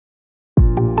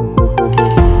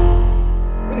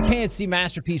fancy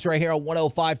masterpiece right here on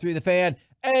 105.3 The Fan.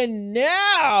 And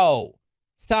now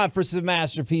it's time for some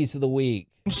masterpiece of the week.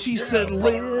 She said,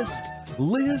 list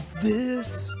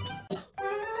this.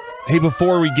 Hey,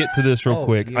 before we get to this real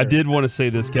quick, dear. I did want to say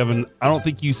this, Kevin. I don't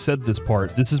think you said this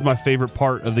part. This is my favorite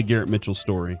part of the Garrett Mitchell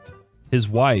story. His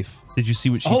wife, did you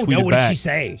see what she tweeted back? Oh, no, what did she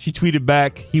say? She tweeted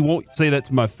back, he won't say that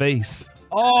to my face.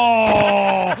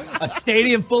 Oh, a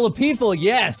stadium full of people,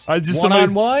 yes.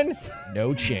 One-on-one,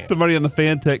 no chance. Somebody on the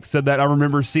fan text said that. I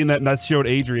remember seeing that, and I showed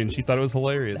Adrian. She thought it was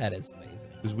hilarious. That is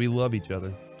amazing. Because we love each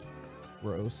other.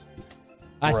 Gross.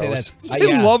 I say that's... You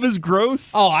say love is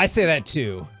gross? Oh, I say that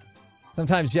too.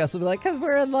 Sometimes Jess will be like, because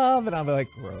we're in love, and I'll be like,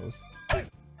 gross.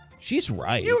 She's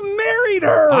right. You married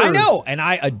her. I know, and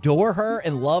I adore her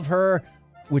and love her,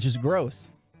 which is gross.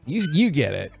 You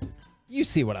get it. You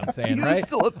see what I'm saying, you right?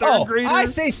 Still a third grader? I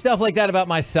say stuff like that about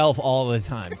myself all the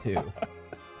time, too.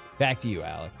 Back to you,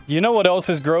 Alec. You know what else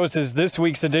is gross is this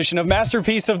week's edition of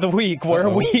Masterpiece of the Week, where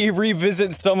we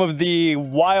revisit some of the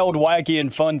wild, wacky,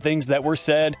 and fun things that were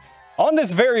said on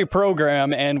this very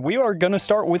program, and we are going to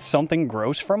start with something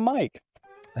gross from Mike.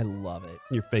 I love it.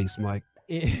 Your face, Mike.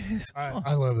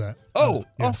 I love that. Oh,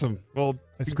 yeah. Awesome. Well,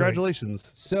 that's congratulations.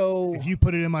 Great. So if you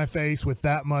put it in my face with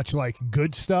that much like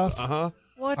good stuff,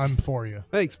 what? I'm for you.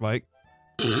 Thanks, Mike.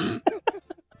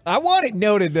 I want it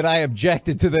noted that I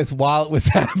objected to this while it was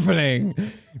happening.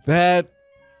 That,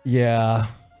 yeah,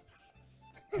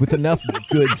 with enough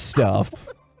good stuff.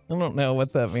 I don't know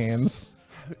what that means.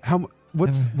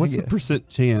 What's the percent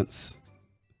chance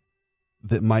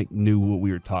that Mike knew what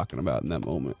we were talking about in that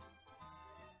moment?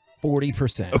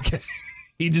 40%. Okay.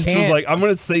 He just was like, I'm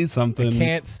going to say something. I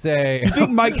can't say. You think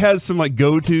Mike has some like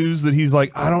go-tos that he's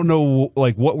like, I don't know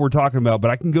like what we're talking about, but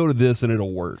I can go to this and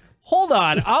it'll work. Hold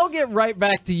on. I'll get right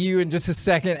back to you in just a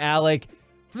second, Alec.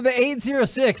 For the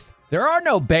 806, there are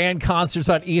no band concerts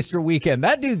on Easter weekend.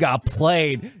 That dude got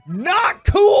played. Not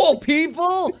cool,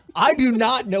 people. I do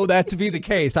not know that to be the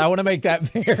case. I want to make that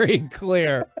very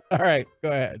clear. All right, go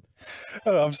ahead.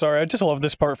 Oh, I'm sorry. I just love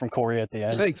this part from Cory at the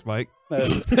end. Thanks, Mike.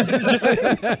 I'm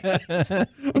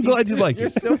glad you like it. You're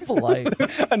so polite.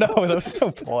 I know, that was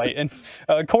so polite. And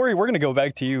Cory, we're going to go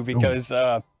back to you because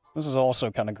this is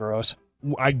also kind of gross.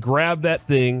 I grabbed that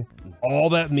thing, all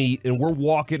that meat, and we're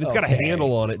walking. It's got a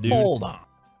handle on it, dude. Hold on.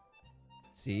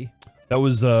 See? That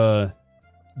was the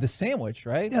sandwich,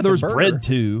 right? Yeah, there was bread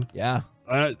too. Yeah.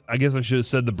 I guess I should have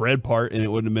said the bread part and it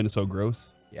wouldn't have been so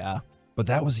gross. Yeah. But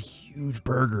that was a huge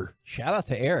burger. Shout out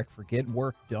to Eric for getting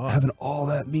work done. Having all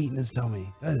that meat in his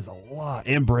tummy. That is a lot.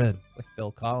 And bread. It's like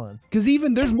Phil Collins. Because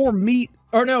even there's more meat.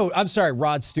 Or no, I'm sorry,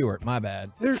 Rod Stewart. My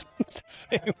bad. What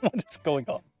is going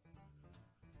on?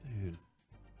 Dude.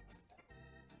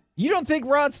 You don't think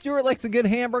Rod Stewart likes a good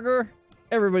hamburger?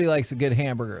 Everybody likes a good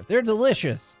hamburger. They're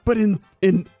delicious. But in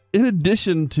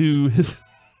addition to his...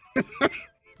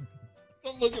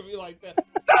 Don't look at me like that.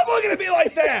 Stop looking at me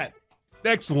like that!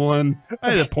 Next one.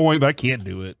 I had a point, but I can't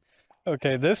do it.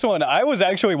 Okay, this one, I was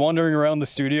actually wandering around the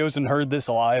studios and heard this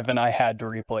live, and I had to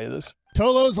replay this.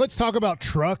 Tolos, let's talk about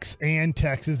trucks and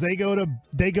Texas. They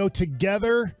go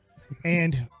together,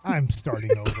 and I'm starting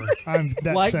over.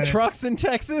 Like sentence. Trucks in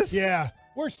Texas? Yeah,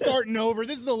 we're starting over.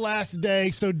 This is the last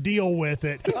day, so deal with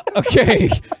it.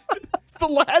 Okay.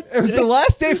 It was the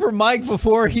last day for Mike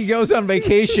before he goes on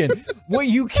vacation. What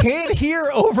you can't hear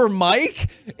over Mike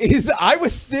is I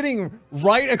was sitting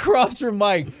right across from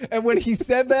Mike, and when he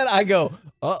said that, I go,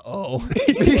 uh-oh,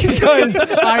 because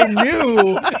I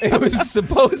knew it was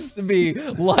supposed to be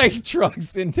like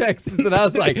trucks in Texas, and I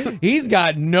was like, he's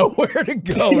got nowhere to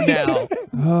go now.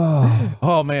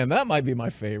 Oh man, that might be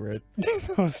my favorite.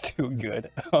 That was too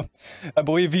good. I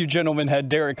believe you gentlemen had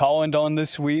Derek Holland on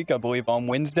this week, I believe on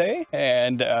Wednesday,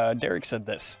 and Derek said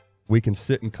this. We can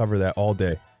sit and cover that all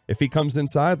day. If he comes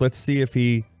inside, let's see if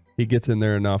he gets in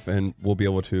there enough, and we'll be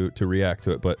able to react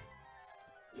to it. But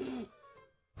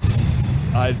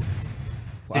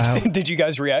Did you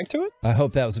guys react to it? I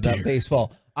hope that was about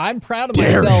baseball. I'm proud of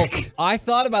myself. I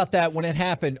thought about that when it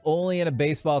happened, only in a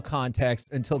baseball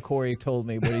context, until Cory told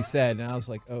me what he said, and I was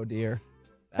like, oh dear,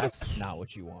 that's not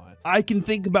what you want. I can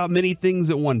think about many things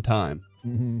at one time.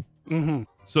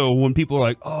 So when people are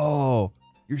like, oh,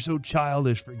 you're so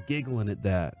childish for giggling at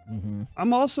that.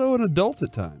 I'm also an adult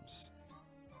at times.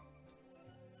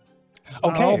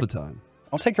 Not all the time.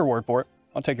 I'll take your word for it.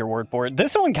 I'll take your word for it.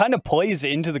 This one kind of plays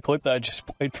into the clip that I just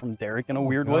played from Derek in a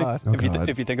weird way,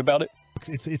 if you think about it.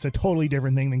 It's a totally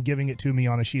different thing than giving it to me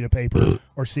on a sheet of paper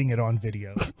or seeing it on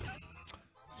video.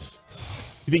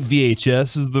 You think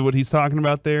VHS is what he's talking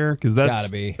about there? Because Gotta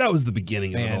be. that was the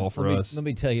beginning of it all for us. Let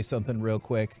me tell you something real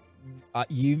quick.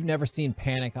 You've never seen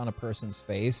panic on a person's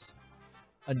face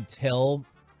until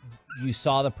you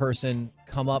saw the person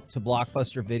come up to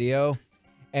Blockbuster Video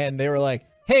and they were like,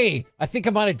 hey, I think I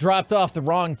might have dropped off the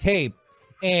wrong tape.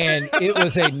 And it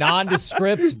was a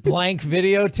nondescript blank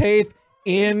videotape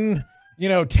in, you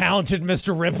know, Talented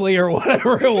Mr. Ripley or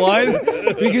whatever it was,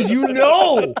 because you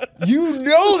know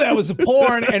that was a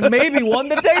porn and maybe one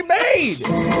that they made.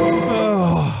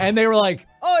 And they were like,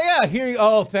 oh yeah, here you,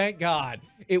 oh, thank God.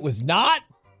 It was not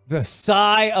the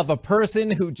sigh of a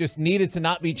person who just needed to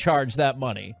not be charged that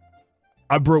money.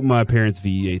 I broke my parents'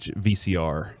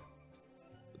 VCR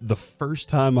the first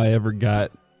time I ever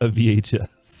got a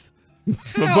VHS.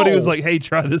 My buddy was like, hey,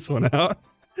 try this one out.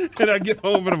 And I get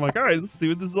home and I'm like, all right, let's see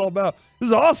what this is all about. This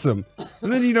is awesome.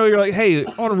 And then, you know, you're like, hey,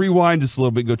 I want to rewind just a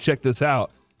little bit, go check this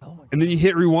out. And then you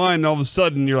hit rewind and all of a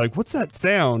sudden you're like, what's that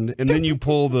sound? And then you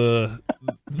pull the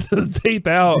tape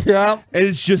out. Yeah. And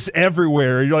it's just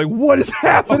everywhere. And you're like, what is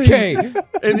happening? Okay.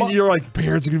 And then you're like,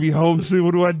 parents are going to be home soon.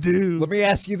 What do I do? Let me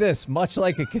ask you this. Much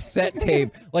like a cassette tape,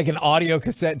 like an audio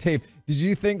cassette tape, did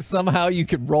you think somehow you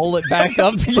could roll it back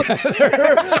up together?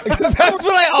 Because that's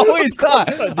what I always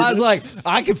thought. I was like,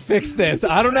 I could fix this.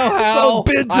 I don't know how. It's all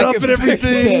bent up and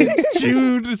everything. It's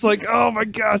chewed. It's like, oh my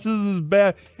gosh, this is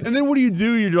bad. And then what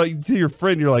do? You're like, to your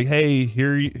friend, you're like, hey,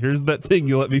 here's that thing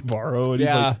you let me borrow. And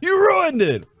he's like, you ruined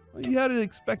it. Well, you had to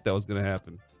expect that was going to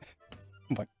happen.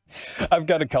 I've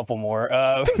got a couple more.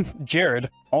 Jared,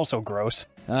 also gross.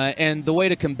 And the way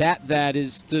to combat that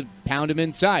is to pound him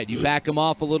inside. You back him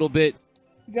off a little bit.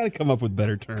 You got to come up with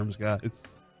better terms,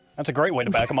 guys. That's a great way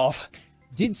to back him off.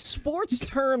 Did sports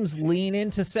terms lean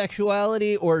into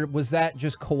sexuality, or was that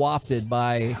just co-opted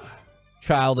by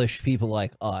childish people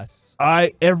like us?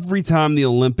 Every time the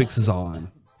Olympics is on,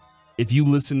 if you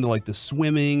listen to like the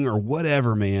swimming or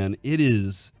whatever, man, it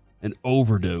is an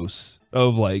overdose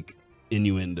of like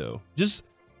innuendo. Just,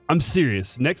 I'm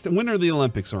serious. When are the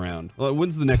Olympics around?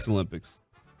 When's the next Olympics?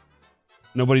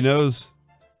 Nobody knows.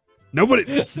 Nobody,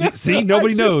 see,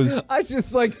 nobody knows. I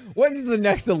just like, when's the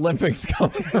next Olympics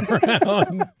coming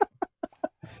around?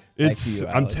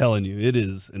 I'm telling you, it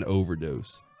is an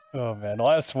overdose. Oh man,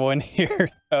 last one here.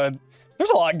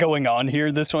 There's a lot going on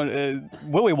here. This one,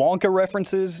 Willy Wonka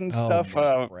references and stuff.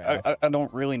 I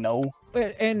don't really know.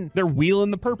 And they're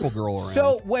wheeling the purple girl around.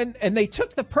 So they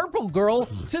took the purple girl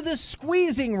to the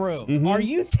squeezing room. Are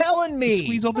you telling me?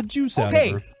 Squeeze all the juice out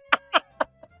of her.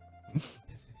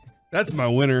 That's my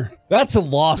winner. That's a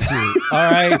lawsuit.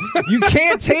 All right. You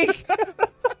can't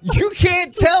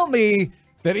tell me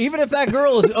that even if that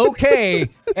girl is okay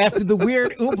after the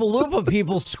weird Oompa Loompa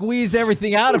people squeeze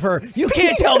everything out of her, you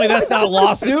can't tell me that's not a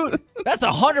lawsuit. That's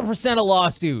 100% a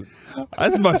lawsuit.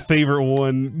 That's my favorite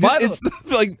one. It's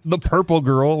like the purple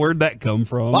girl. Where'd that come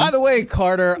from? By the way,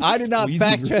 Carter, I did not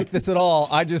fact check this at all.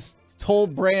 I just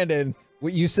told Brandon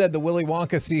what you said the Willy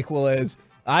Wonka sequel is.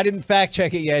 I didn't fact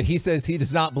check it yet. He says he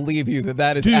does not believe you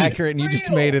that is accurate and you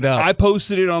just made it up. I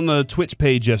posted it on the Twitch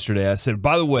page yesterday. I said,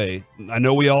 by the way, I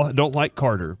know we all don't like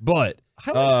Carter, but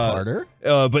I like Carter.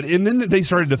 And then they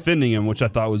started defending him, which I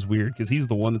thought was weird because he's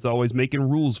the one that's always making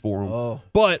rules for him. Oh.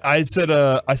 But I said,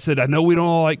 I know we don't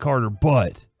all like Carter,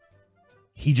 but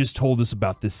he just told us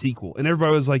about this sequel. And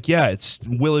everybody was like, yeah, it's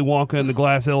Willy Wonka and the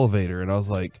glass elevator. And I was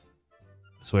like,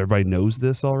 so everybody knows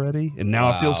this already? And now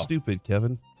I feel stupid,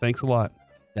 Kevin. Thanks a lot.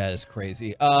 That is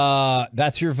crazy.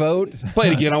 That's your vote? Play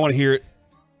it again. I want to hear it.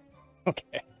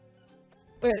 Okay.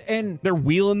 And they're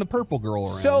wheeling the purple girl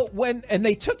around. So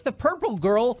they took the purple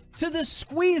girl to the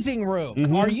squeezing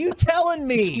room. Are you telling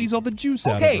me? Squeeze all the juice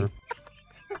out of her.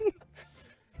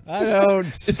 I don't.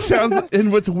 It sounds,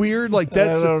 and what's weird, like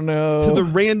that's, I don't know. To the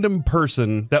random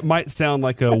person, that might sound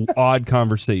like a odd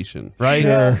conversation, right?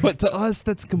 Sure. But to us,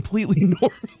 that's completely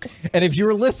normal. And if you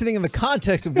were listening in the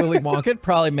context of Willy Wonka, it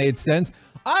probably made sense.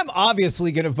 I'm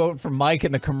obviously going to vote for Mike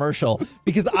in the commercial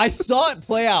because I saw it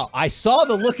play out. I saw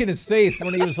the look in his face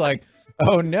when he was like,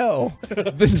 oh no,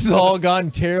 this has all gone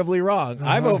terribly wrong.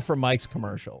 I vote for Mike's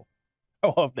commercial.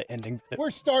 I love the ending. We're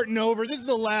starting over. This is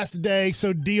the last day,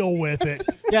 so deal with it.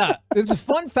 Yeah, there's a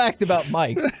fun fact about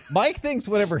Mike. Mike thinks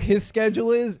whatever his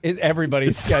schedule is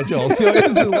everybody's schedule. So it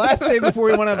was the last day before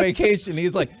he went on vacation.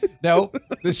 He's like, no,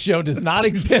 this show does not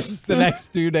exist the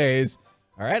next 2 days.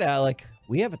 All right, Alec,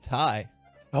 we have a tie.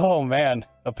 Oh, man.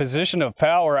 A position of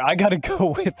power. I got to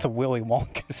go with the Willy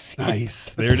Wonka scene.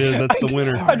 Nice. There it is. That's the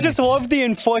winner. I just love the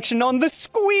inflection on the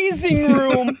squeezing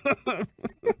room.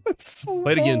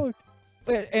 Play it again.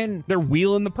 And they're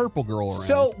wheeling the purple girl around.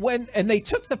 So they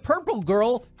took the purple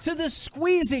girl to the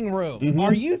squeezing room.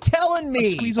 Are you telling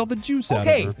me? Squeeze all the juice out of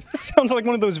her. It sounds like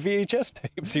one of those VHS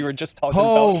tapes you were just talking about.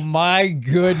 Oh my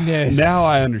goodness. Now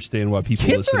I understand why people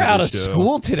kids listen are to out this of show.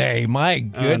 school today. My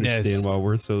goodness. I understand why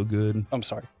we're so good. I'm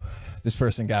sorry. this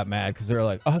person got mad because they're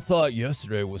like, I thought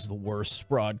yesterday was the worst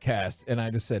broadcast. And I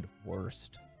just said,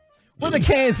 worst. We're the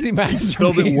KNC Masterpiece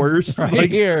Spelled it worst, right like-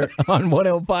 here on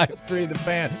 105.3 The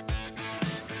Fan.